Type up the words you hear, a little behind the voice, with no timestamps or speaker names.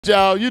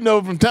Y'all, you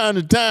know, from time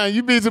to time,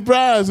 you be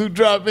surprised who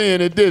drop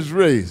in at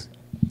DisRace.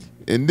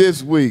 And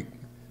this week,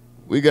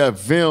 we got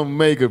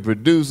filmmaker,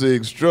 producer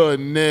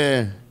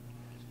extraordinaire,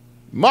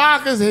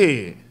 Marcus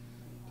here.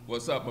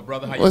 What's up, my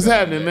brother? How you What's doing,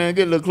 happening, man?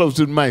 Get a little close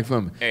to the mic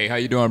for me. Hey, how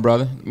you doing,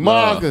 brother?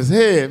 Marcus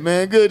here,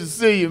 man. Good to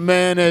see you,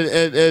 man.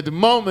 At the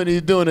moment,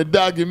 he's doing a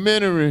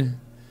documentary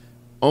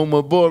on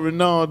my boy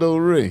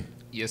Ronaldo Ray.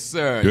 Yes,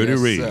 sir. Dirty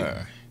yes, Ray.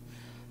 sir.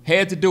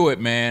 Had to do it,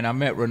 man. I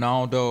met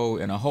Ronaldo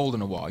in a hole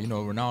in the wall. You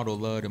know, Ronaldo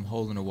loved them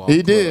hole in the wall.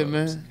 He did,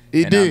 man.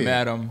 He did. I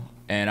met him,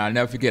 and I'll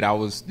never forget. I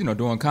was,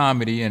 doing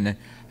comedy, and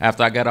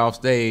after I got off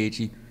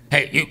stage,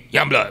 hey, you,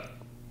 young blood,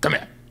 come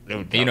here.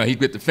 And, he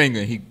gripped the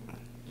finger, and he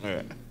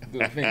threw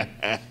the finger.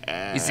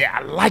 He said,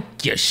 I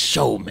like your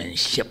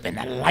showmanship, and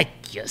I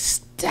like your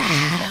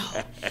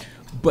style,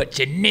 but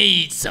you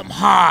need some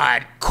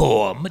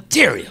hardcore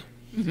material.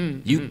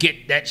 You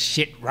get that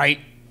shit right,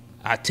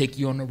 I'll take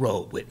you on the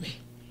road with me.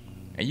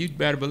 And you'd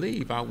better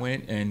believe I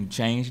went and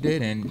changed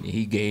it, and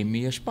he gave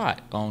me a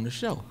spot on the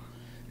show.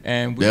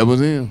 And that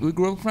was him. We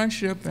grew a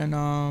friendship,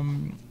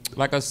 and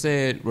like I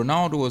said,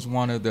 Ronaldo was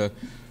one of the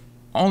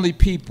only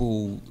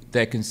people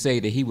that can say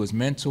that he was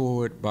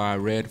mentored by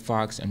Red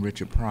Fox and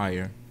Richard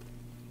Pryor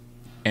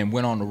and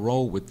went on the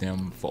road with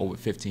them for over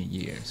 15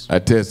 years. I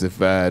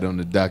testified on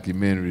the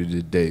documentary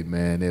today,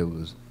 man. There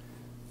was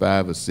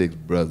 5 or 6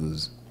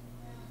 brothers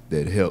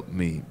that helped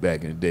me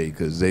back in the day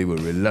because they were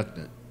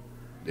reluctant.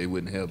 They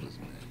wouldn't help us,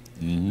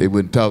 man. They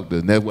wouldn't talk to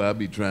us. And that's why I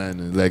be trying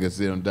to, like I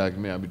said on the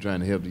documentary, I be trying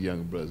to help the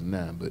younger brothers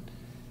now. But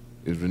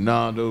it's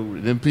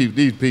Ronaldo,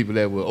 these people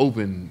that were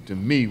open to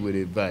me with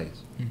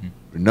advice.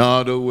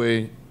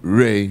 Ronaldo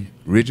Ray,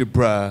 Richard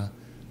Pryor,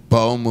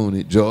 Paul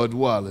Mooney, George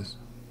Wallace,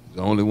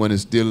 the only one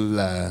that's still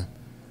alive.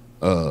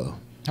 How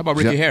about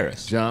Ricky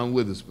Harris? John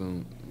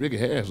Witherspoon. Ricky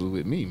Harris was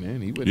with me,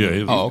 man. He wasn't. Yeah,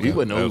 he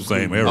wasn't old school.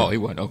 Same era. Oh, he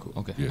wasn't.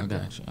 Okay, Yeah.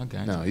 I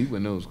got you. No, he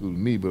wasn't old school to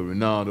me. But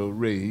Ronaldo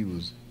Ray, he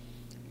was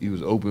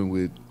open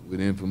with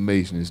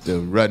information and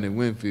stuff. Rodney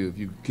Winfield, if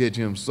you could catch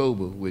him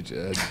sober, which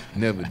I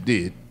never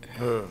did,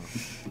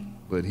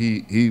 but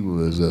he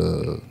was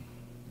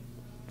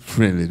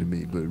friendly to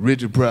me. But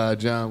Richard Pryor,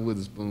 John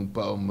Witherspoon,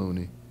 Paul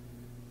Mooney,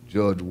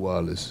 George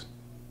Wallace,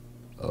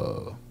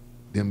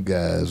 them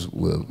guys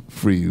were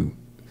free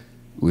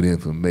with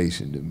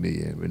information to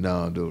me. And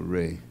Ronaldo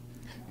Ray,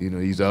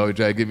 he's always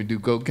trying to get me to do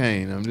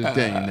cocaine. I'm just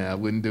telling you now, I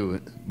wouldn't do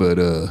it. But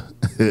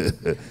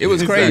it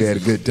was crazy. We had a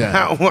good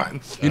time.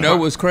 It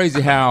was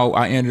crazy how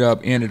I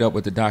ended up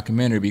with the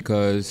documentary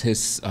because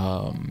his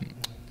I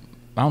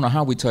don't know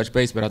how we touched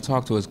base, but I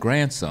talked to his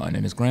grandson,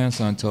 and his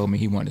grandson told me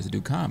he wanted to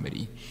do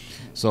comedy.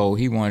 So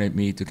he wanted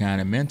me to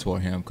kind of mentor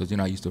him because,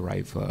 I used to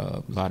write for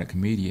a lot of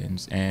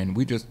comedians, and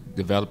we just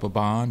developed a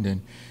bond,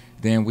 and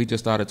then we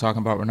just started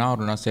talking about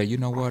Ronaldo, and I said, you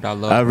know what, I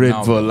love I've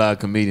written Ronaldo. for a lot of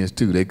comedians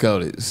too. They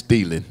call it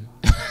stealing.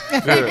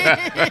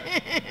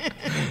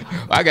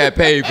 I got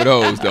paid for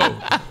those though.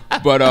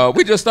 But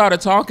we just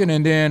started talking,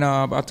 and then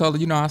I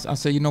told her, I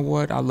said, you know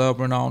what, I love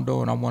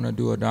Ronaldo, and I want to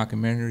do a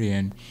documentary.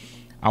 And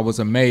I was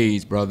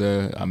amazed,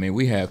 brother. I mean,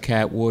 we have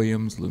Cat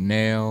Williams,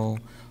 Lunell,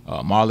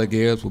 Marla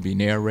Gibbs will be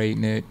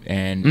narrating it,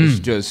 and it's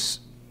just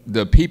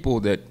the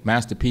people that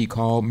Master P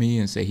called me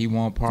and said he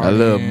want part. I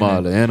love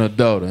Marla and her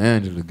daughter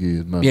Angela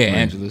Gibbs. My friend.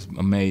 Angela's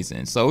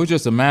amazing. So it was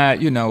just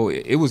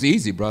it was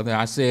easy, brother.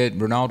 I said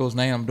Ronaldo's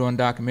name. I'm doing a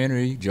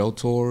documentary. Joe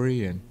Torre,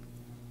 and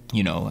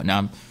and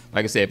I'm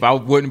like I said, if I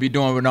wouldn't be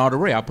doing Ronaldo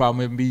Ray, I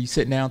probably wouldn't be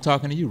sitting down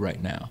talking to you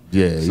right now.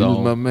 Yeah, he was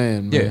my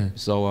man. Yeah.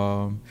 So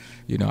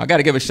I got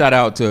to give a shout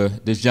out to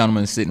this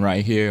gentleman sitting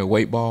right here,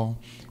 Weightball.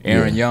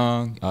 Aaron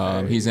Young,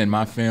 he's in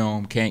my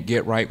film Can't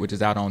Get Right, which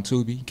is out on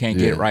Tubi. Can't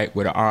Get Right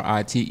with a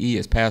R-I-T-E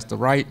is Pastor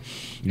Right,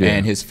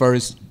 and his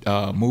first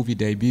movie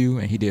debut,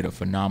 and he did a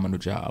phenomenal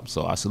job.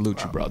 So I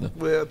salute you, brother.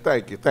 Well,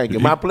 thank you.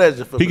 My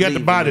pleasure. He got the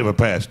body of a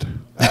pastor.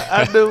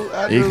 I do.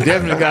 He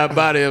definitely got a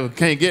body of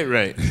Can't Get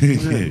Right.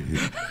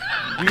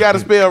 You got to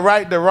spell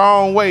right the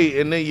wrong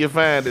way, and then you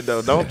find it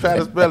though. Don't try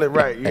to spell it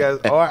right. You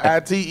got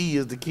R-I-T-E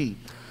is the key.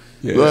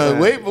 Yeah. Well,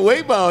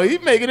 Weightball, he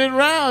making it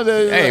round.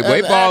 Hey,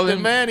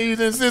 Weightball, man, he's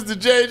in Sister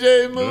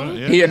JJ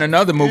movie. He in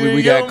another movie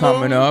we got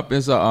coming up.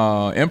 It's a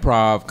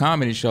improv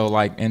comedy show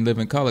like in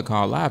Living Color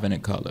called Live in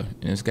Color,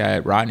 and it's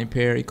got Rodney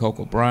Perry,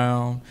 Coco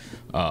Brown.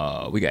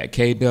 We got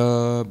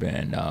K-Dub,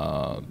 and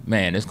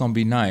man, it's gonna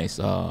be nice.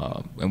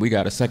 And we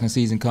got a second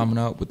season coming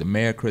up with the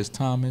mayor Chris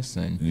Thomas,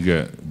 and You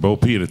got Bo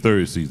P in the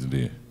 3rd season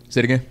then. Say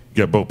it again.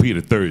 You got Bo P in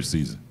the 3rd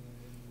season.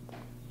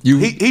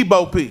 He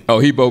Bo P. Oh,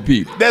 he Bo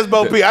Peep. That's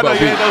Bo P. I know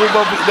you ain't know who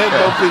Bo P. That's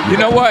Bo P. You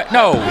know what?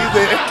 No.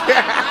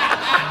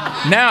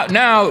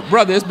 Now,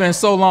 brother, it's been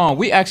so long.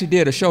 We actually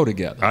did a show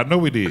together. I know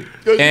we did.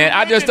 And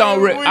I just now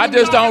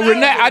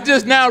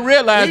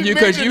realized you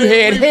because you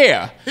had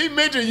hair. He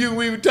mentioned you when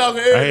we were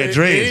talking earlier. I had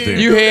dreads then.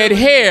 You had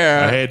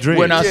hair I had dreads.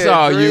 when I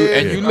saw you,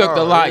 and you looked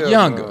a lot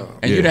younger,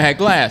 and you Yeah. done had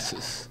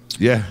glasses.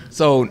 Yeah.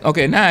 So,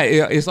 okay, now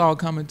it's all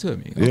coming to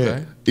me. Okay.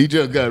 Yeah. He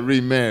just got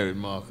remarried,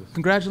 Marcus.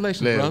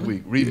 Congratulations, Last brother.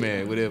 week.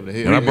 Remarried, whatever the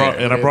hell.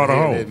 And I brought her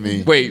home. That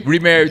means. Wait,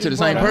 remarried to the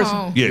same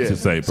person? Yeah, it's the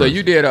same person. So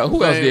you did,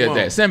 who else Same did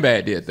woman. that?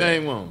 Sinbad did that.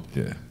 Same one.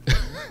 Yeah.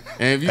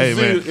 And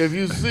if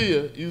you see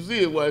her, you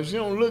see her wife. She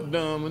don't look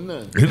dumb or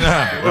nothing.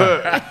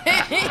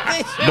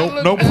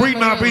 No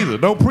prenup either.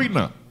 No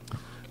prenup.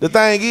 The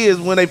thing is,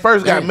 when they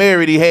first got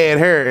married, he had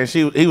her, and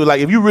he was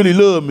like, "If you really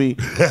love me,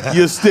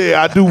 you stay.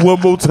 I do one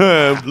more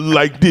time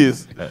like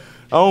this. I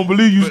don't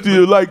believe you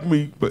still like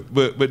me."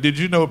 But did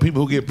you know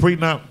people who get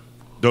prenup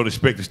don't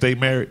expect to stay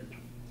married?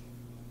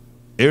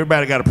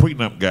 Everybody got a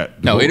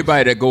prenup. No,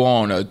 anybody that go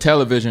on a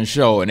television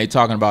show and they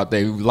talking about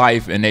their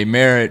life and their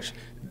marriage,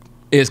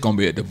 it's gonna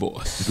be a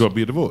divorce. It's gonna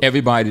be a divorce.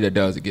 Everybody that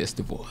does it gets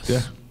divorced.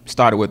 Yeah.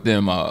 Started with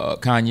them,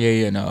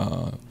 Kanye and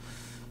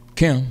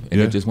Kim, and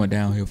it just went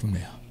downhill from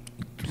there.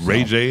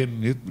 Ray J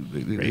and it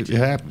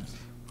happens.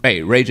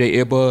 Hey, Ray J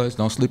earbuds,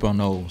 don't sleep on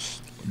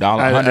those.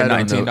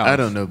 $119. I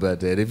don't know about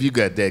that. If you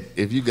got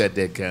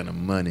that kind of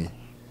money,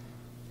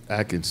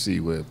 I can see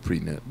where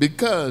prenup,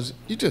 because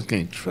you just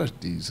can't trust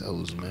these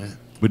hoes, man.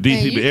 But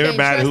these people,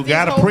 everybody who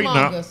got a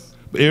prenup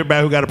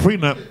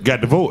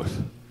got divorced.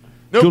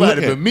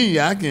 Nobody but me.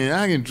 I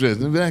can trust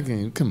them, but I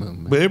can't. Come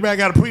on, man. But everybody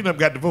got a prenup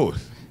got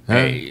divorced.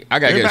 Hey, I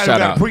gotta get a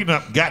shout out. Everybody who got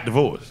a prenup got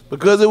divorced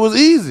Because it was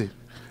easy.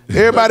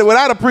 Everybody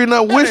without a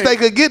prenup wish they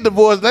could get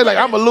divorced. They like,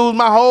 I'm gonna lose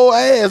my whole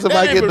ass if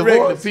I get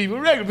divorced.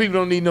 Regular people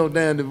don't need no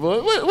damn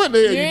divorce. What the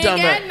hell you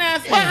talking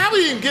about? How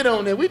we even get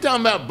on there? We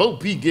talking about Bo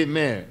Peep getting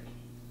married.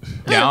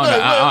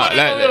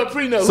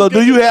 So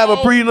do you have a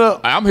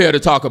prenup? I'm here to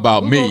talk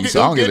about me,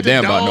 so I don't give a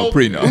damn about no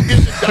prenup. Who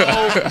gets the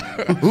dog?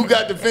 Who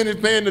got to finish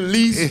paying the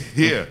lease?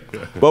 Yeah.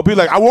 But be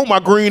like, I want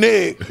my green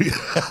egg.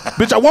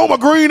 Bitch, I want my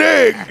green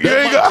egg.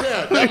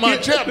 That's my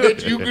chair,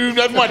 bitch.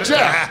 That's my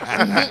chair.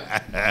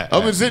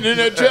 I've been sitting in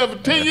that chair for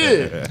 10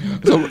 years.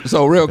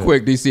 So real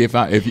quick, DC,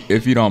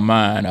 if you don't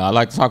mind, I'd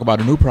like to talk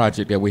about a new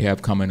project that we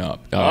have coming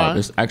up.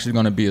 It's actually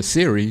going to be a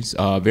series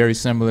very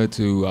similar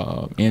to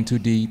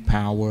N2D,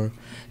 Power,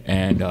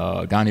 and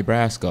Donnie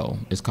Brasco.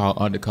 It's called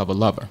Undercover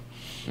Lover.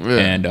 Yeah.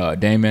 And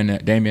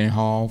Damien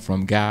Hall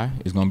from Guy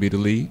is going to be the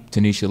lead.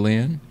 Tanisha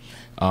Lynn.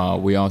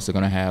 We're also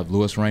going to have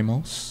Louis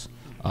Ramos.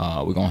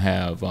 We're going to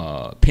have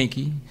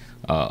Pinky.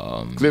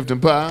 Clifton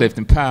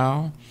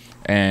Powell.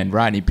 And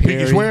Rodney Perry.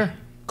 Pinky where?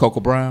 Coco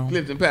Brown.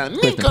 Clifton Powell.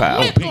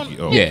 Oh, Pinky.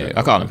 Oh, yeah, okay.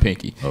 I call him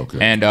Pinky. Okay.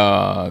 And,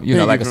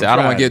 like I said, I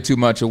don't want to get too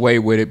much away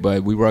with it,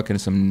 but we're working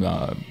some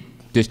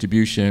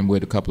distribution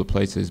with a couple of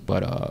places,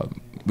 but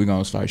we're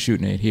going to start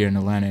shooting it here in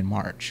Atlanta in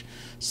March.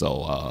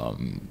 So,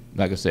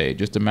 like I say,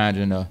 just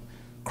imagine a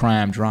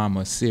crime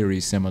drama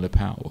series similar to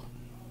Power.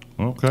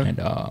 Okay.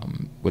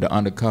 And with an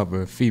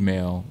undercover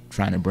female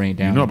trying to bring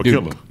down I'm a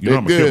killer.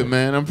 I'm good,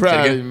 man. I'm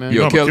proud of you, man.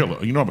 You're a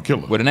killer? You know I'm a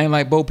killer. With a name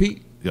like Bo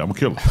Peep? Yeah, I'm a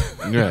killer.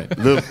 Right.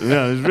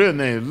 His real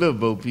name is Lil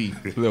Bo Peep.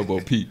 Lil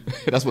Bo Peep.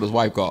 That's what his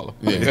wife called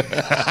him.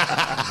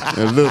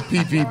 Yeah. Lil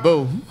Pee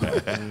Bo.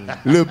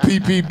 Lil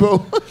Pee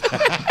Bo.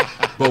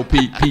 Bo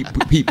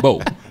Peep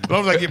Bo. As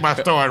long as I get my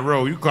star in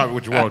row, you call me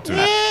what you want to.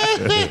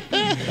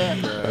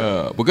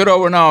 But good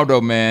old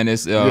Ronaldo, man.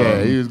 It's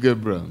yeah, he was a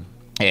good brother.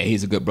 Yeah,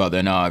 he's a good brother.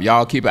 And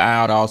y'all keep an eye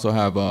out. I also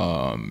have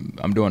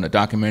I'm doing a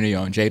documentary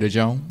on Jada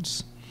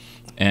Jones.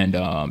 And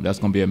that's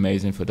going to be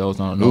amazing for those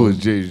who don't know. Who is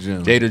Jada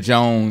Jones? Jada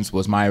Jones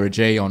was Myra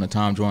J on the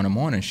Tom Joyner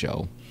Morning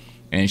Show.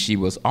 And she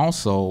was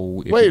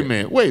also... Wait a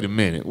minute.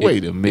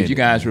 If you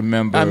guys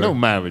remember... I know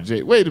Myra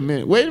J. Wait a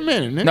minute.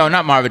 Man. No,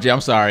 not Myra J. I'm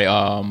sorry.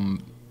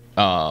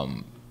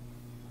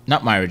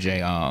 Not Myra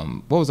J.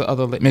 What was the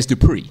other? Miss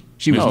Dupree.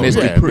 She was Miss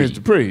Dupree. Miss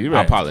Dupree.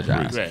 Right. I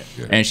apologize. Right.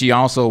 And she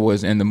also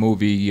was in the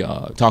movie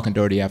Talking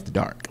Dirty After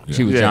Dark. Yeah.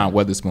 She was John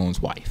Witherspoon's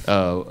wife.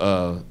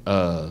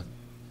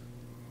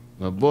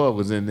 My boy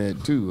was in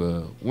that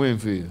too.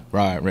 Winfield.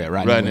 Right.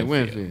 Rodney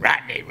Winfield.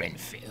 Rodney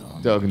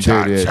Winfield. Talking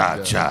dirty.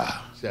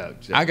 Cha.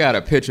 I got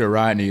a picture of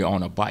Rodney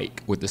on a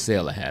bike with the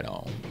sailor hat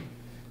on.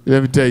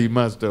 Let me tell you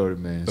my story,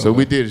 man. So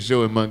we did a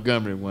show in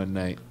Montgomery one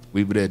night.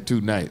 We were there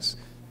 2 nights.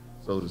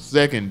 So the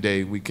second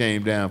day we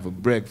came down for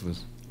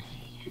breakfast.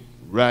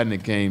 Rodney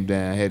came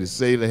down, had his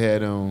sailor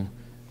hat on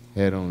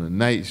a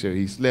night shirt.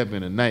 He slept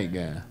in a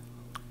nightgown.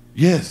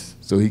 Yes.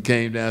 So he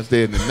came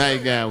downstairs in a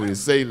nightgown with his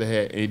sailor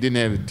hat, and he didn't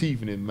have his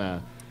teeth in his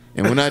mouth.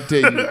 And when I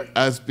tell you,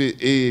 I spit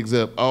eggs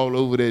up all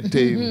over that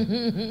table.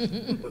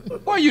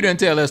 Why you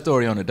didn't tell that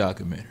story on the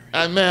documentary?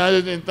 I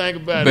just didn't think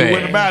about it. It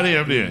wasn't about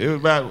him then. It was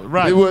about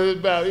Rodney. It was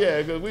about,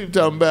 because we were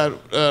talking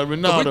about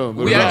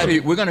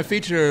Ronaldo. We're going to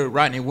feature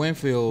Rodney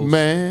Winfield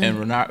and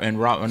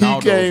Ronaldo.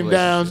 He came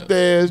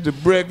downstairs to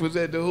breakfast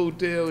at the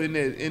hotel in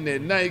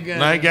that nightgown.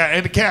 Nightgown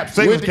and the cap.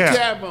 With the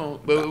cap on,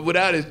 but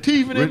without his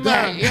teeth in his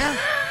mouth. Yeah.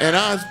 And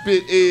I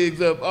spit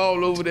eggs up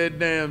all over that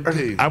damn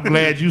table. I'm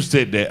glad you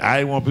said that. I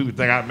didn't want people to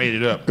think I made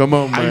it up. Come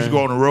on, man. I used to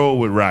go on the road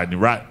with Rodney.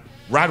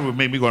 Rodney would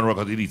make me go on the road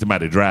because he needs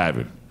somebody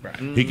driving. Right.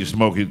 He can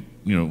smoke it,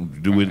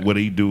 do what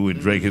he do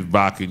and drink his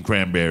vodka and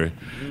cranberry.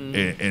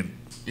 And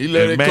he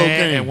let it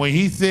cocaine. And when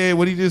he said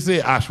what he just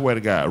said, I swear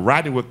to God,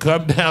 Rodney would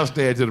come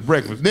downstairs to the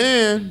breakfast.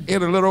 Then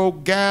in a little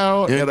old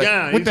gown.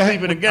 With the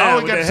sleep in a gown.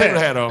 Always got the sailor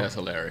hat on. That's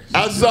hilarious.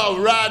 I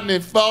saw Rodney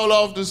fall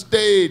off the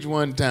stage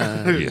one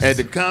time at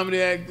the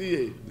Comedy Act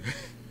Theater.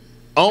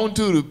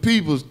 Onto the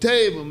people's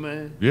table,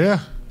 man. Yeah.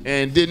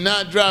 And did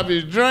not drop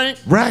his drink.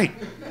 Right.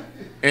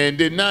 and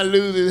did not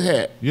lose his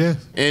hat.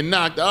 Yes. And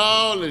knocked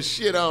all the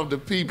shit off the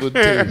people too.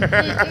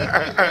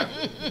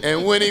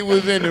 And when he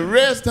was in the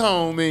rest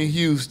home in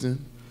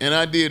Houston, and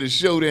I did a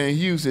show there in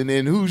Houston,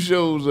 and who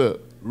shows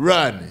up?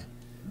 Rodney.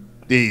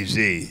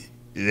 DC,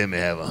 let me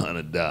have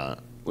 $100.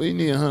 What you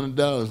need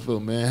 $100 for,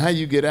 man? How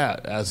you get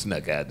out? I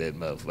snuck out that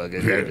motherfucker.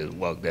 I just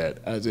walked out.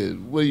 I said,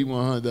 what do you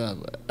want $100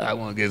 for? I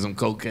want to get some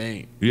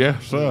cocaine. Yeah,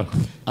 sir.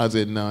 I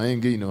said, no, I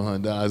ain't give you no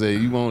 $100. I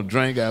said, you want a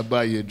drink? I'll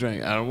buy you a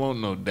drink. I don't want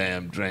no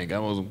damn drink. I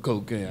want some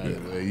cocaine. I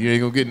said, well, you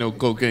ain't gonna get no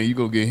cocaine. You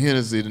gonna get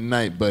Hennessy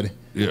tonight, buddy.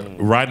 Yeah,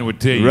 Rodney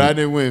would tell you.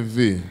 Rodney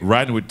Winfield.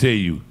 Rodney would tell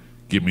you,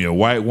 give me a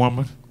white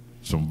woman,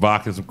 some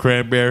vodka, some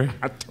cranberry.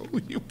 I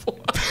told you, boy.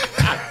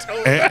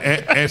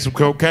 and some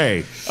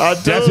cocaine.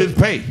 That's his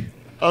pay.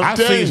 I've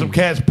seen some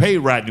cats pay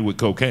Rodney with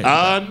cocaine.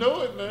 I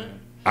know it, man.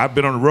 I've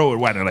been on the road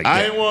with Rodney like that.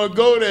 I didn't want to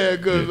go there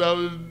because I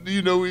was,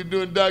 we were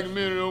doing a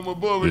documentary on my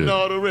boy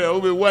Ronaldo Ray. I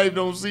hope his wife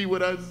don't see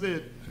what I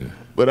said. Yeah.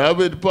 But I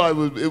was at the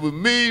party. It was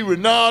me,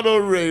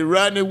 Ronaldo Ray,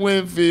 Rodney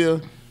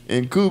Winfield,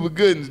 and Cuba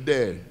Gooden's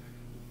daddy.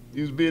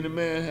 He was being in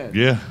Manhattan.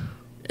 Yeah.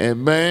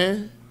 And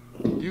man,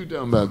 you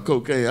talking about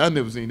cocaine. I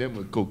never seen that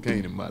much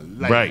cocaine in my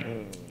life. Right.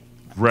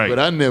 Right. But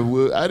I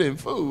didn't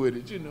fool with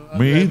it,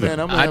 Me either. Man,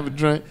 I'm going to have a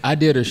drink. I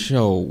did a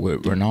show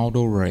with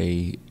Ronaldo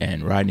Ray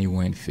and Rodney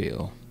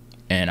Winfield,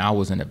 and I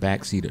was in the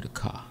back seat of the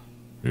car.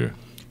 Yeah.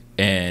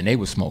 And they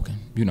were smoking.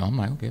 I'm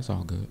like, okay, it's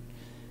all good.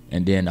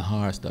 And then the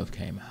hard stuff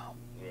came out.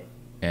 Yeah.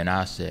 And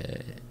I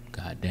said,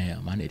 God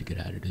damn, I need to get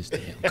out of this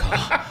damn car.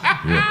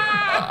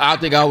 I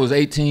think I was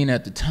 18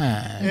 at the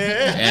time.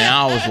 And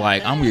I was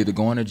like, I'm either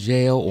going to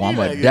jail or I'm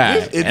going to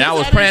die. And I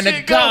was praying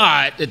to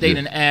God that they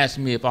didn't ask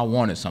me if I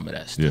wanted some of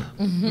that stuff.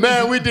 Yeah.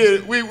 Man, we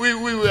did it. We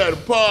were at a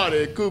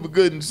party at Cooper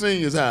Gooden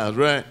Sr.'s house,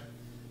 right?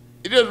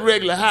 It's just a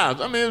regular house.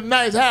 I mean, it was a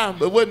nice house,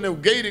 but wasn't no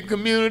gated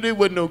community,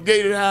 wasn't no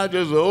gated house,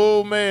 just an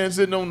old man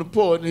sitting on the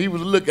porch, and he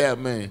was a lookout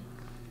man.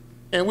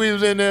 And we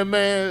was in there,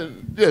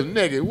 man, just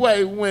naked,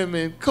 white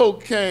women,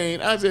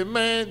 cocaine. I said,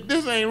 man,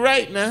 this ain't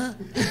right now.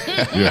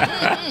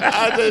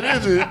 I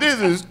said, this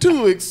is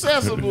too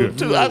accessible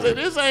too. I said,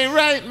 this ain't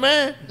right,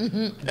 man.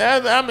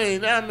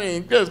 I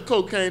mean, just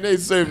cocaine, they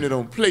serving it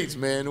on plates,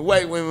 man. The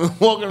white women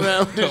walking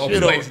around with this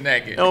shit plates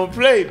naked. On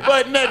plate,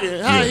 butt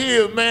naked, high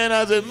heels, man.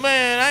 I said,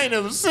 man, I ain't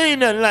never seen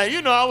nothing like.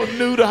 I was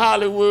new to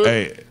Hollywood.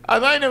 Hey.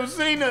 I ain't never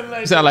seen nothing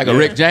like that. Sound like a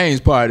Rick James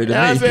party to me.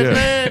 I said,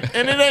 man,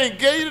 and it ain't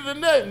gated or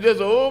nothing.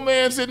 Just an old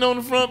man sitting on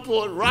the front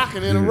porch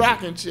rocking in a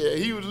rocking chair.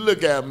 He was a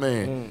lookout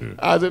man.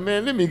 I said,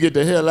 man, let me get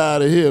the hell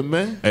out of here,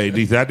 man. Hey,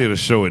 DC, I did a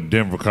show in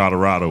Denver,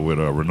 Colorado with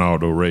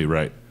Ronaldo Ray,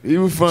 right? He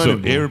was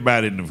funny. So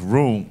everybody in the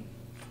room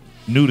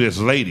knew this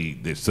lady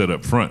that sat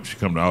up front. She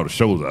come to all the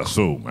shows, I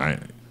assume. I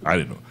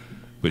didn't know.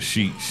 But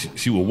she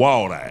was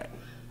wall-eyed.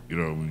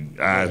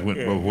 Eyes went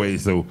both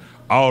ways. So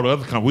all the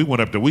other we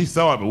went up there. We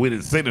saw it, but we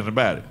didn't say nothing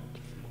about it.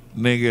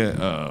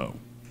 Nigga,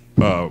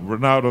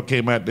 Ronaldo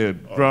came out there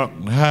drunk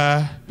and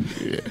high.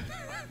 Yeah.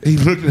 He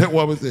looked at that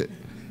woman and said,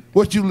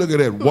 what you look at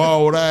that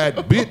wall-eyed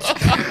bitch?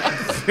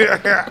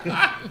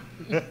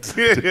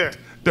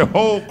 The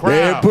whole crowd.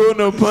 They ain't pulling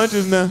no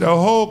punches now. The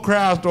whole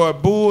crowd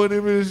started booing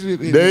him and shit.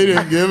 They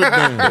didn't give a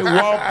damn. They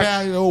walked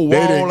out, wall-eyed.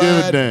 They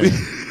didn't give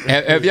a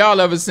damn. Have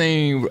y'all ever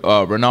seen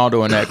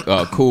Ronaldo in that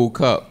Cool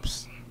Cups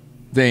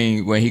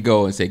thing when he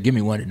go and say, give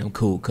me one of them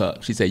cool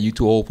cups? She said, you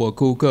too old for a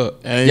cool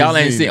cup? Y'all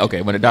ain't seen.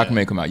 Okay, when the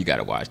documentary come out, you got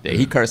to watch that.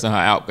 He cursing her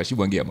out because she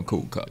wouldn't give him a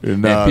cool cup.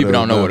 And people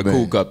don't know what a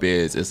cool cup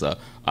is. It's a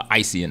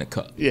icy in a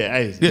cup. Yeah,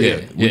 icy.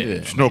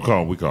 Yeah. Snow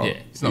cone, we call it.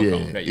 Yeah, snow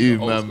cone. There You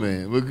go, my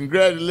man. Well,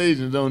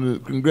 congratulations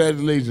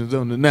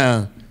on the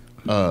now.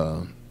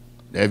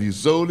 Have you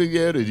sold it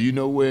yet, or do you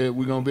know where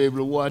we're gonna be able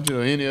to watch it,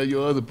 or any of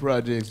your other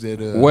projects that?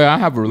 Well, I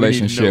have a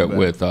relationship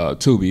with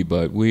Tubi,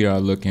 but we are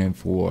looking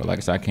for, like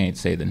I said, I can't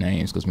say the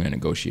names because we're in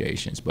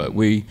negotiations. But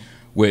we,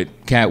 with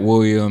Cat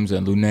Williams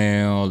and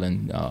Lunel,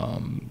 and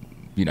I'm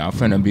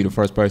finna be the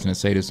first person to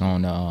say this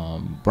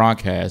on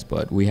broadcast.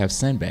 But we have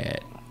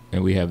Sinbad,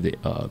 and we have the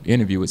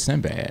interview with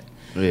Sinbad.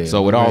 Yeah,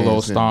 so with all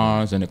those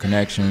stars and the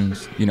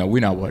connections, we're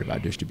not worried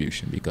about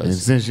distribution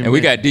because we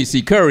got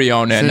DC Curry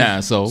on there now.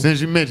 So since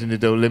you mentioned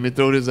it though, let me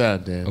throw this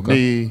out there. Okay.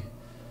 Me,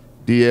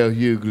 D.L.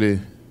 Hughley,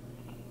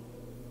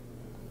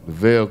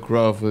 Lavelle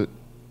Crawford,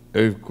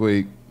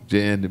 Earthquake,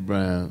 J. Andy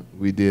Brown,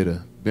 we did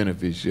a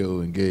benefit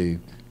show and gave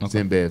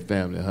Sinbad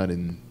family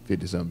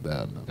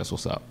 $150,000. That's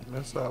what's up.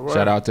 That's all right.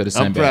 Shout out to the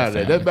Sinbad I'm proud of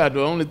family. that. That's about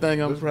the only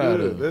thing I'm proud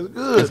of. That's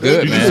good. That's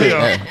good,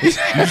 man. You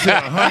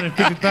said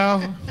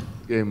 $150,000?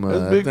 Gave him,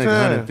 I think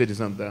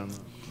 $150,000.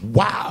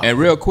 Wow. And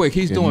real quick,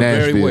 he's doing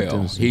very Nashville, well.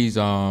 Tennessee. He's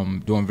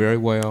doing very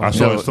well. I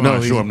saw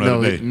somebody show him the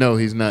other day. No,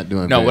 he's not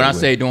doing No, very when I well.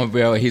 say doing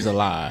very well, he's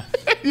alive.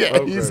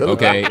 Yeah, he's alive.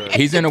 Okay,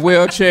 he's in a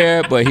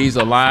wheelchair, but he's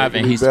alive,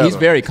 and he's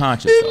very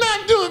conscious. He's though.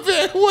 not doing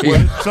very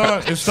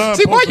well. His son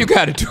See, why you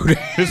got to do that?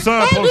 His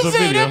son I'm posted just a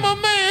saying video. that my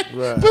man.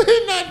 But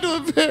he's not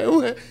doing very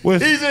well.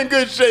 He's in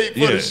good shape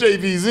for the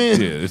shape he's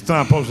in. Yeah, it's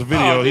time to post a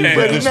video. He's in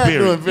but good he's not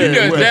spirit. doing very You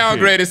just well.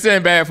 downgraded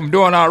Sinbad from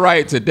doing all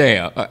right to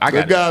damn.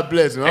 God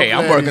bless him. Hey,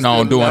 I'm working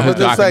on doing his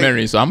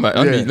documentary, so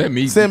let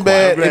me.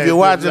 Sinbad, if you're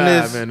watching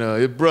this, and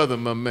his brother,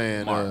 my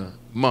man,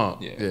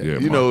 Mark. Yeah.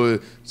 You know,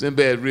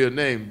 Sinbad's real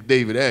name,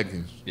 David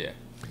Atkins. Yeah.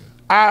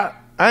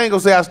 I ain't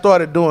gonna say I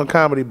started doing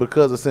comedy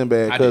because of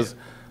Sinbad,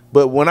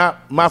 but when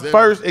my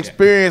first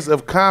experience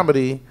of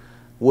comedy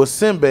was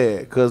Sinbad,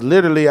 because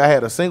literally I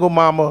had a single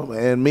mama,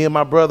 and me and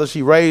my brother,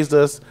 she raised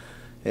us,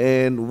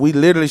 and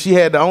she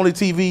had the only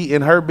TV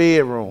in her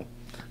bedroom.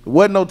 There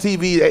wasn't no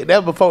TV.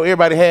 That was before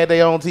everybody had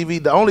their own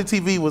TV. The only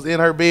TV was in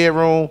her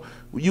bedroom.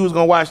 You was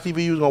gonna watch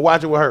TV. You was gonna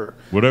watch it with her.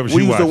 Whatever she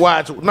we used to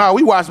watch. No,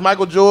 we watched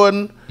Michael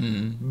Jordan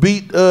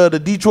beat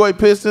the Detroit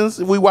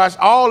Pistons. We watched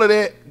all of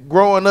that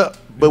growing up,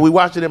 but we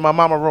watched it in my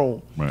mama's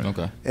room. Right.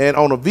 Okay. And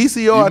on a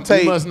VCR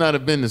tape. You must not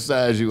have been the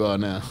size you are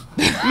now.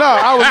 No,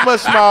 I was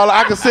much smaller.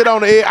 I could sit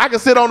on the edge. I could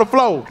sit on the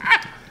floor.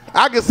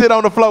 I could sit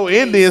on the floor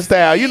Indian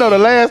style. You know, the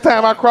last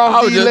time I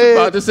crossed these legs. I was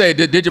just about to say,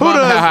 did your mom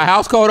have her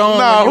house coat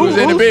on when you was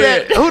in the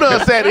bed? Who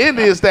done sat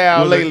Indian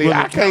style lately? Was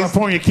I it can't.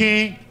 California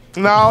King?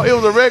 No, it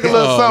was a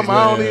regular something.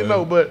 I don't even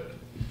know, but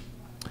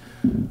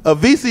a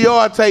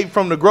VCR tape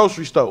from the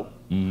grocery store.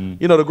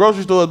 You know, the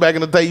grocery stores back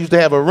in the day used to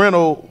have a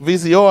rental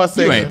VCR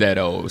section. You ain't that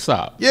old.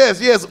 Stop.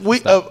 Yes.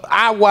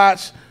 I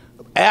watched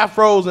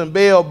Afros and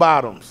Bell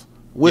Bottoms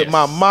with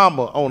my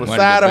mama on the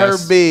side of her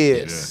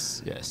bed.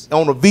 Yes.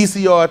 On a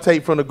VCR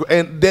tape from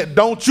and that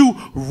Don't You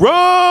Run!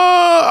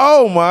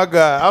 Oh my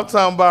God! I'm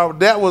talking about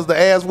that was the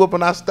ass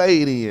whooping I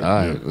stayed in. All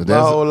right, well, my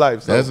whole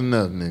life. So. That's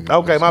enough, nigga.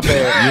 Okay, my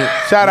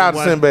bad. Shout out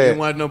to Sinbad. You didn't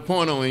watch no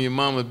porno in your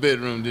mama's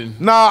bedroom, didn't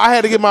you? No, I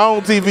had to get my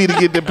own TV to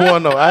get the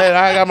porno.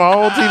 I got my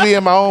own TV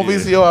and my own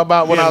VCR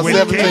about when I was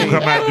 17.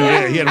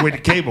 He had to wait the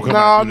cable come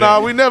out.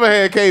 No, we never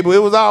had cable.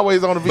 It was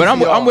always on the VCR.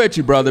 But I'm with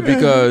you, brother,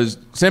 because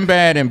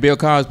Sinbad and Bill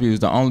Cosby was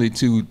the only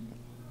two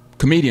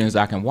comedians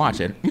I can watch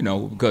it,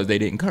 because they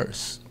didn't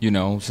curse,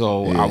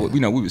 So we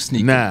would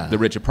sneak the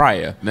Richard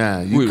Pryor.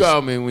 You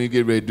call me when you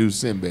get ready to do the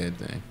Sinbad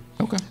thing.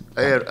 Okay.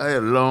 I had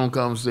a long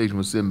conversation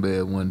with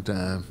Sinbad one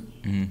time,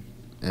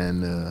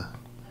 and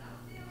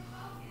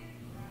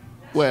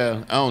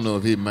well, I don't know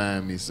if he'd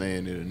mind me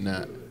saying it or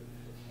not.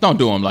 Don't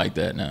do him like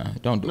that now.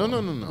 Don't do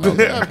him. No.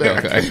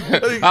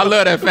 Okay. I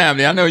love that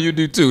family. I know you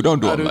do too.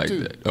 Don't do him like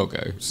that.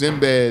 Okay.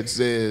 Sinbad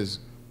says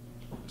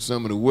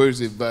some of the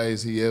worst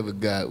advice he ever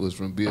got was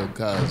from Bill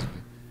Cosby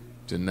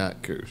to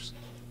not curse.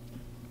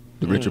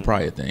 The Richard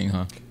Pryor thing,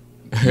 huh?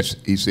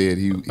 He said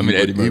he would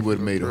have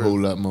made a whole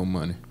lot more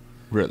money.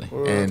 Really?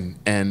 And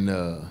I'm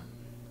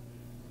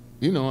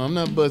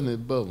not buzzing his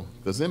bubble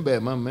because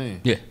Sinbad my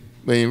man. Yeah.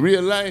 But in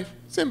real life,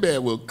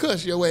 Sinbad will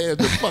cuss your ass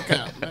the fuck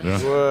out, man.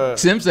 Yeah.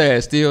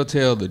 Sinbad still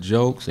tell the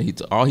jokes.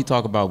 And all he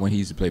talk about when he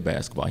used to play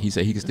basketball. He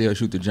said he could still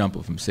shoot the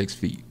jumper from 6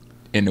 feet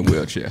in the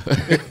wheelchair.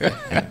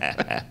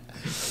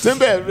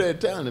 Sinbad very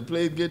talented,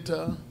 played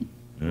guitar.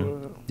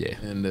 Yeah.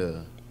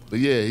 And but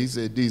yeah, he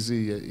said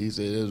DC. He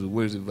said that was the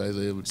worst advice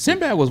I ever.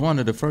 Sinbad was one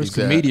of the first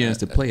comedians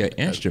to play an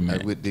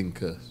instrument didn't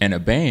cuss. and a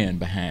band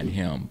behind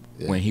him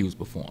when he was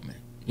performing.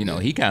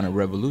 He kind of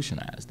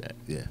revolutionized that.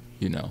 Yeah.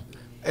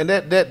 And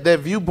that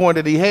viewpoint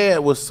that he had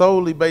was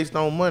solely based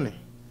on money.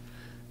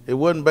 It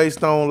wasn't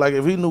based on, like,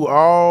 if he knew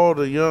all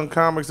the young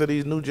comics of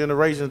these new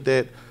generations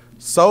that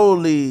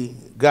solely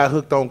got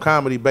hooked on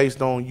comedy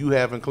based on you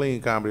having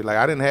clean comedy. Like,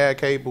 I didn't have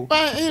cable.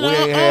 But, we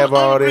ain't have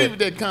all that. I agree with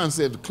that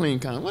concept of clean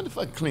comedy. What the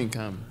fuck clean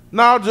comedy?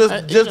 No, just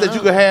that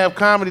you can have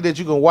comedy that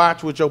you can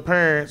watch with your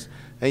parents,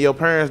 and your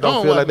parents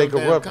don't feel like they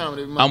corrupt.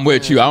 I'm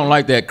with you. I don't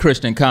like that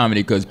Christian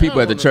comedy because people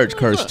at the church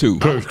curse too.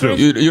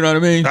 You know what I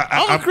mean?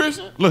 I'm a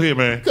Christian. Look here,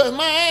 man. Cut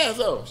my ass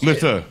off.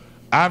 Listen,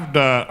 I've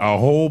done a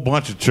whole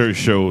bunch of church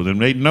shows,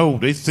 and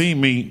they see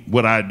me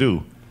what I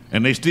do,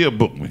 and they still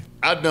book me.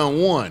 I've done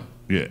one.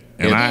 Yeah,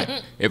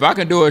 and if I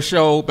can do a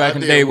show back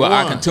in the day where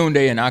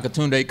Akatunde and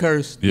Akatunde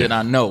curse, then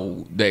I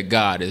know that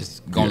God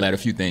is gonna let a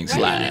few things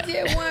slide. You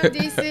did one,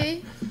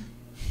 DC.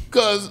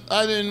 Cause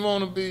I didn't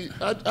want to be.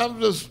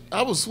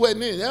 I was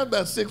sweating in. That was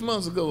about 6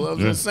 months ago. I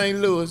was in St.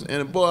 Louis,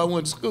 and a boy I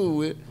went to school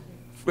with,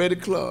 Freddie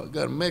Clark,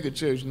 got a mega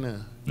church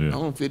now. I'm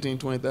on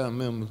 15,000-20,000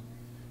 members,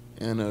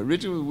 and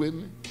Richard was with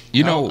me.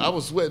 I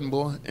was sweating,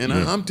 boy, and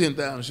I'm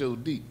 10,000 shows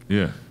deep.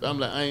 Yeah. I'm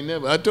like, I ain't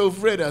never. I told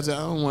Freddie, I said,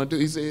 I don't want to do.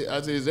 He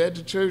said, is that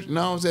the church?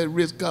 No, it's at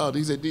Ritz-Carlton.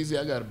 He said, DC,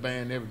 I got a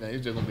band and everything.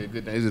 It's just gonna be a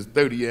good thing. It's his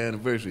 30-year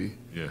anniversary.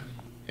 Yeah.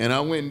 And I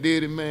went and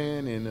did it,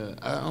 man, and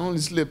I only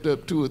slipped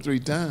up 2 or 3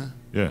 times.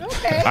 Yeah.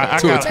 Okay.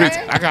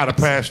 I got a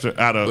pastor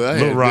out of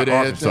Little Rock,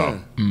 Arkansas.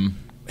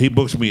 He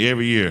books me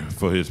every year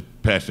for his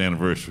pastor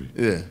anniversary.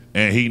 Yeah.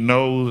 And he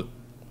knows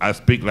I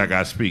speak like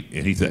I speak.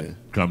 And he said,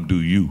 come do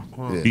you.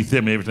 Yeah. He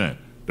said me every time,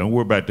 don't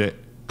worry about that.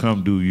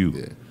 Come do you.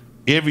 Yeah.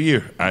 Every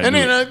year I and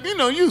do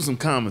then use some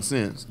common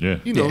sense. Yeah.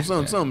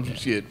 Some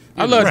shit.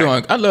 I love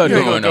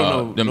doing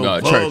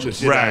them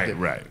churches.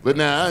 Right. But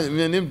now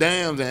them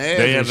dams and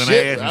ass and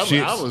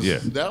shit.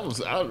 shit. That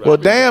was well,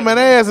 damn and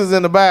ass is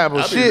in the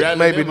Bible. Shit,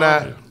 maybe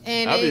not.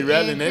 And I be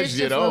rattling that Christian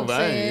shit off. folks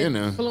I ain't, said you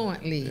know.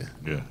 fluently.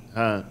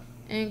 Yeah.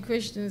 And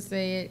Christians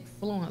say it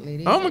fluently.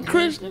 They I'm a say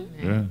Christian.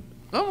 Yeah.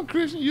 I'm a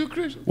Christian. You a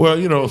Christian? Well,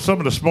 you know, some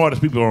of the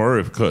smartest people on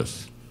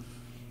earth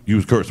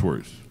use curse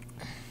words.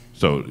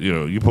 So, you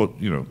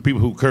know,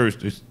 people who curse,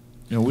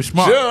 we're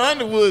smart. Cheryl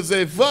Underwood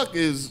say fuck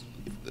is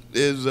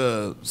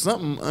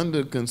something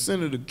under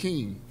consider the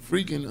king.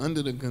 Freaking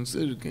under the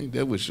consider the king.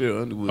 That was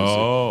Cheryl Underwood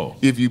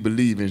said. If you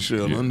believe in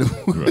Cheryl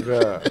Underwood.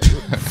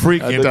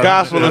 Freaking the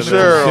gospel of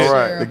Cheryl,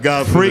 right? The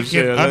gospel of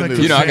Cheryl Underwood.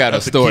 You know, I got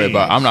a story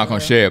about. I'm not gonna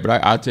share it,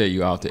 but I'll tell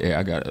you out the air.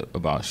 I got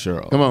about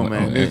Cheryl. Come on,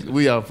 man.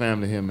 We all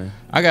family here, man.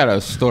 I got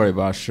a story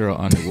about Cheryl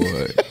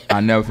Underwood.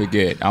 I never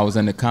forget. I was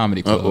in the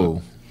comedy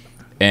club,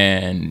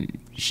 and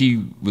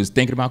she was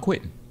thinking about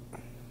quitting.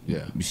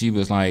 Yeah. She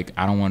was like,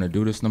 I don't want to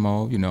do this no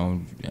more, you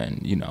know, and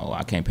you know,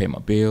 I can't pay my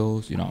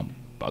bills, you know, I'm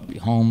about to be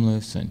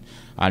homeless, and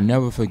I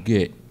never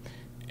forget.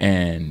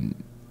 And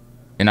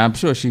I'm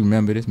sure she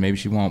remembered this, maybe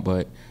she won't,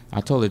 but I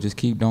told her just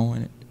keep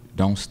doing it,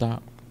 don't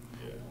stop.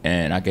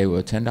 And I gave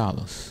her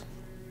 $10,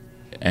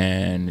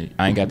 and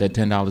I ain't got that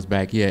 $10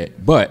 back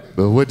yet. But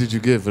what did you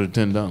get for the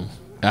 $10?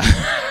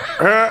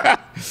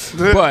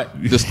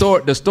 But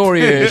the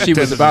story is she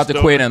was about to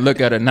quit, and look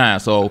at her now.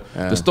 So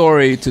the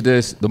story to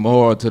this, the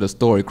moral to the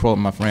story,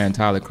 quoting my friend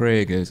Tyler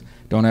Craig, is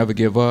don't ever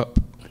give up,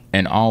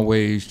 and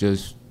always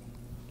just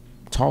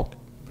talk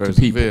to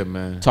people.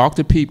 Man. Talk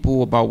to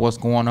people about what's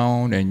going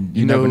on, and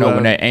you never know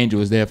when that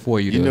angel is there for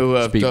you. You know who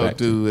I've speak talked back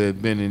to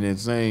had been in that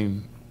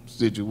same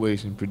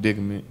situation,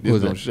 predicament.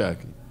 This don't shock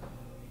you.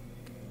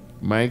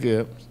 Mike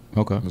Epps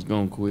was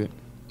gonna quit.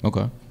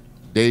 Okay.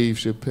 Dave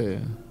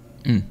Chappelle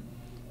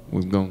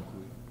was gonna quit.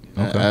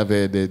 Okay. I've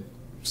had that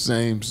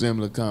same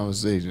similar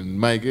conversation.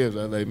 Mike Epps, I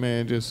was like,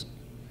 man, just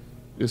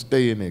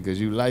stay in there because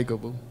you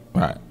likable.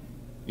 Right.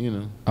 You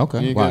know.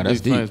 Okay. You Wow,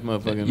 that's deep. Yeah,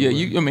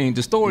 I mean,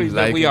 the stories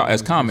that we are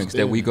as comics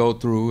that we go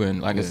through,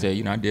 and like I Yeah. said,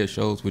 you know, I did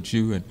shows with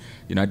you, and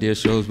you know, I did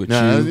shows with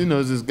Now, you. you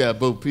know, this guy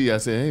Bo P. I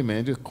said, hey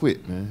man, just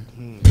quit, man.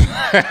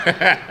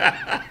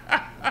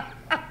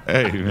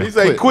 Hey, man. He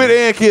say, quit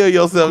and kill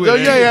yourself. Yo,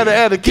 you ain't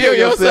had to kill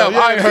yourself.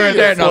 I ain't heard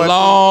that in a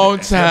long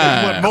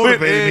time.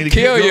 Motivated me to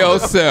Kill keep going.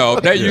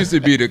 yourself. That used to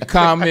be the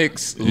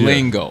comics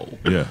lingo.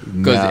 Yeah.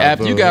 Because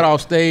after you got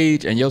off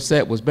stage and your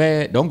set was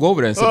bad, don't go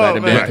over there and sit by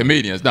them man. damn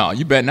comedians. No,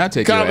 you better not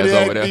take Comedy your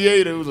ass over Act there.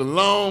 Theater was a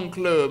long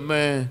club,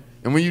 man.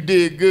 And when you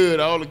did good,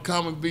 all the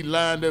comics be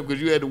lined up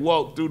because you had to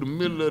walk through the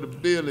middle of the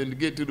building to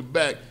get to the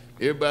back.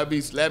 Everybody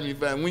be slapping you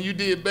fine. When you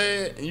did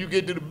bad and you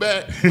get to the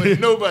back, but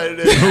nobody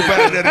there.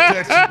 Nobody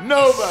that touch you.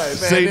 Nobody,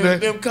 Say man. nothing.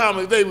 Them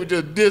comics, they would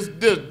just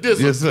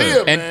disappear,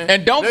 sir. man.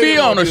 And don't They be didn't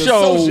on wanna a be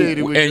show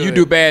associated with and your you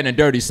do ass. bad in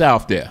Dirty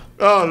South there.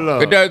 Oh,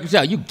 no. Dirty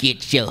South, you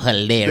get your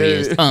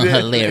hilarious,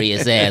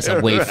 unhilarious ass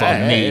away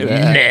from me,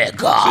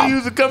 nigga. She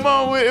used to come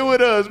on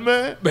with us,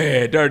 man.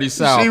 Man, Dirty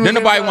South. She was Then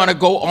nobody in want to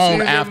go she on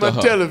was after in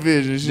my her.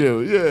 television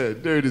show. Yeah,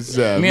 Dirty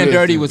South. Me and Rest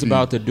Dirty in was peace.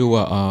 about to do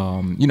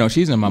a, you know,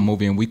 she's in my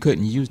movie, and we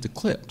couldn't use the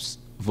clips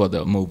for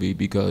the movie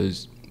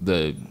because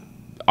the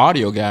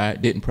audio guy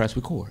didn't press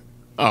record.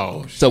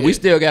 Oh, So we shit.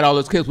 still got all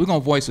those clips. We're gonna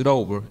voice it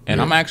over,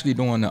 and I'm actually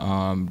doing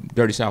the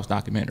Dirty South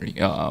documentary.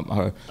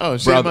 Her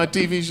She's brother, my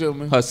TV show,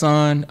 man. her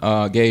son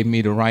gave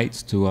me the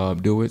rights to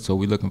do it, so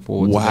we're looking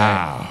forward to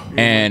Wow. that.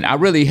 And I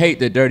really hate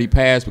that Dirty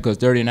passed because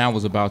Dirty and I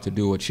was about to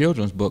do a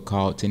children's book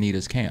called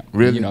Tanita's Camp.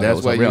 Really? You know, that That's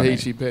was why her you real hate name.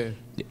 she passed?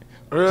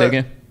 Say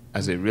again? I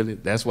said, really?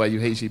 That's why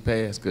you hate she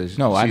passed? Cause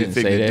No, I she didn't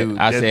say figured, that. dude,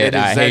 I said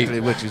that's I exactly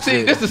hate. what you See,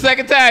 said. this is the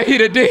second time he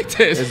done did this.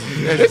 This is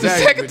the exactly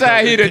second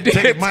time he done did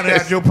Take money out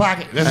this. your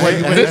pocket. That's why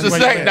you. This is the that's why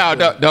you second. mad.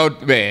 No,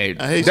 don't, man.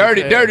 I hate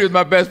Dirty, she Dirty was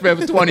my best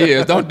friend for 20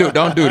 years. Don't do that.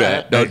 Don't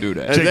do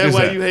that. Is Check that this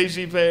why out. you hate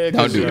she passed?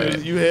 Don't do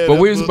that. You had But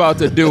a we was book? about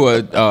to do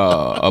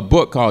a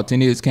book called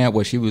Tanita's Camp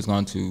where she was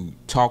going to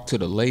talk to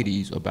the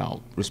ladies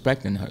about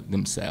respecting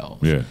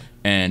themselves. Yeah.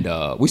 And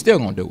we still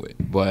gonna do it.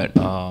 But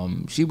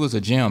she was a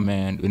gem,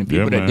 man. And the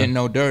people that man. didn't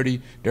know Dirty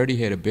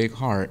had a big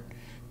heart.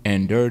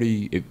 And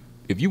Dirty,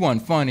 if you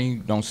wasn't funny,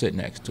 don't sit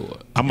next to her.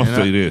 I'm gonna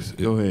say this.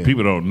 Go ahead.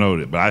 People don't know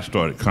that, but I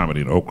started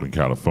comedy in Oakland,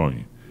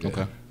 California.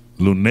 Okay.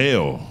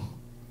 Lunell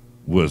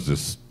was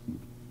this.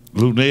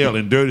 Lunell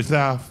in Dirty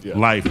South,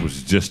 life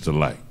was just a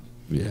light.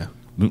 Yeah.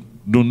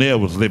 Lunell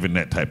was living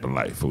that type of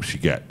life before she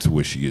got to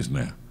where she is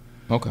now.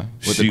 Okay.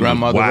 With She the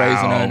grandmother was raising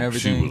her and wild.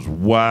 everything. She was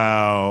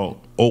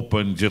wild,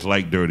 open, just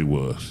like Dirty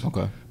was.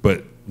 Okay.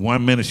 But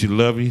 1 minute she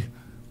love you,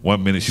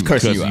 1 minute she was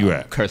cursing cussing you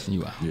out. Cursing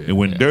you out. And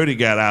when Dirty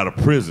got out of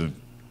prison,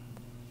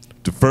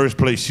 the first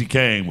place she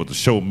came was the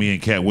show me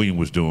and Cat Williams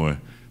was doing.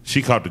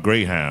 She caught the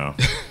Greyhound.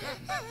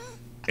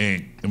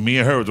 And me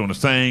and her was on the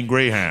same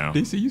Greyhound.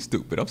 DC, you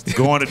stupid. I'm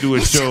still Going to do a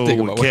I'm still show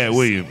thinking with about what Cat you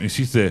Williams. And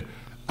she said,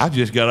 I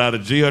just got out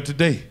of jail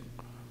today.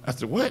 I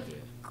said, what?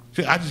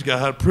 She said, I just got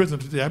out of prison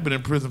today. I've been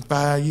in prison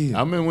 5 years. I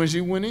remember when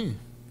she went in.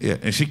 Yeah,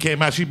 and she came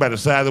out, she by the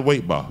size of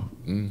Weightball.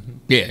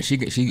 Yeah, she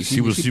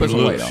was put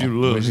some weight she on.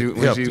 was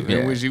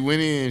When she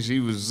went in, she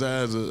was the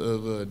size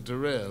of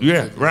Terrell.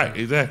 Yeah, right,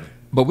 exactly.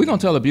 But we're going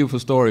to tell a beautiful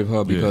story of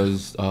her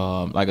because,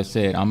 like I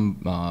said,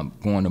 I'm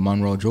going to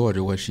Monroe,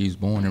 Georgia, where she's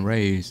born and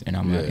raised, and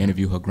I'm going to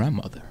interview her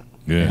grandmother.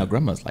 Yeah. And her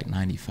grandma's like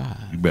 95.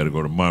 You better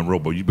go to Monroe,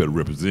 but you better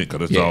represent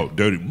because that's all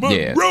dirty.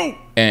 Monroe!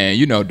 And,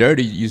 you know,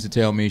 Dirty used to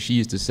tell me she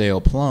used to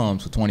sell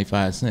plums for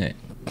 25 cents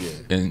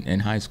in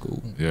high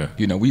school. Yeah.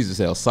 You know, we used to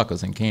sell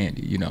suckers and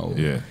candy, you know.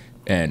 Yeah.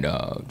 And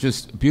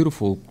just a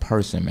beautiful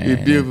person, man. She's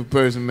a beautiful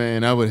person,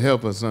 man. I would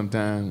help her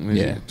sometime when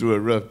Yeah. she through a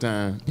rough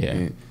time. Yeah.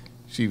 And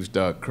she would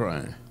start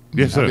crying.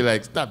 Yes, sir. I'd be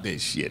like, stop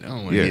that shit. I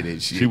don't want to hear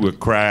that shit. She would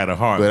cry at her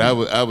heart. But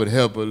I would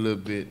help her a little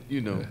bit,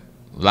 you know.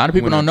 A lot of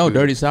people When don't I know could.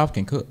 Dirty South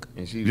can cook.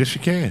 And she, Yes, she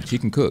can. She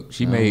can cook.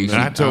 She made.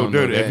 And I told I don't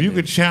Dirty, know if that, you man.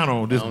 could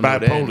channel this I don't know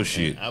that, bipolar man.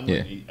 shit. I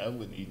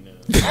wouldn't eat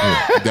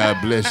none. God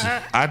bless you.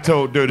 I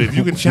told Dirty, if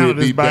you can channel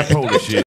this We'll be back. bipolar shit,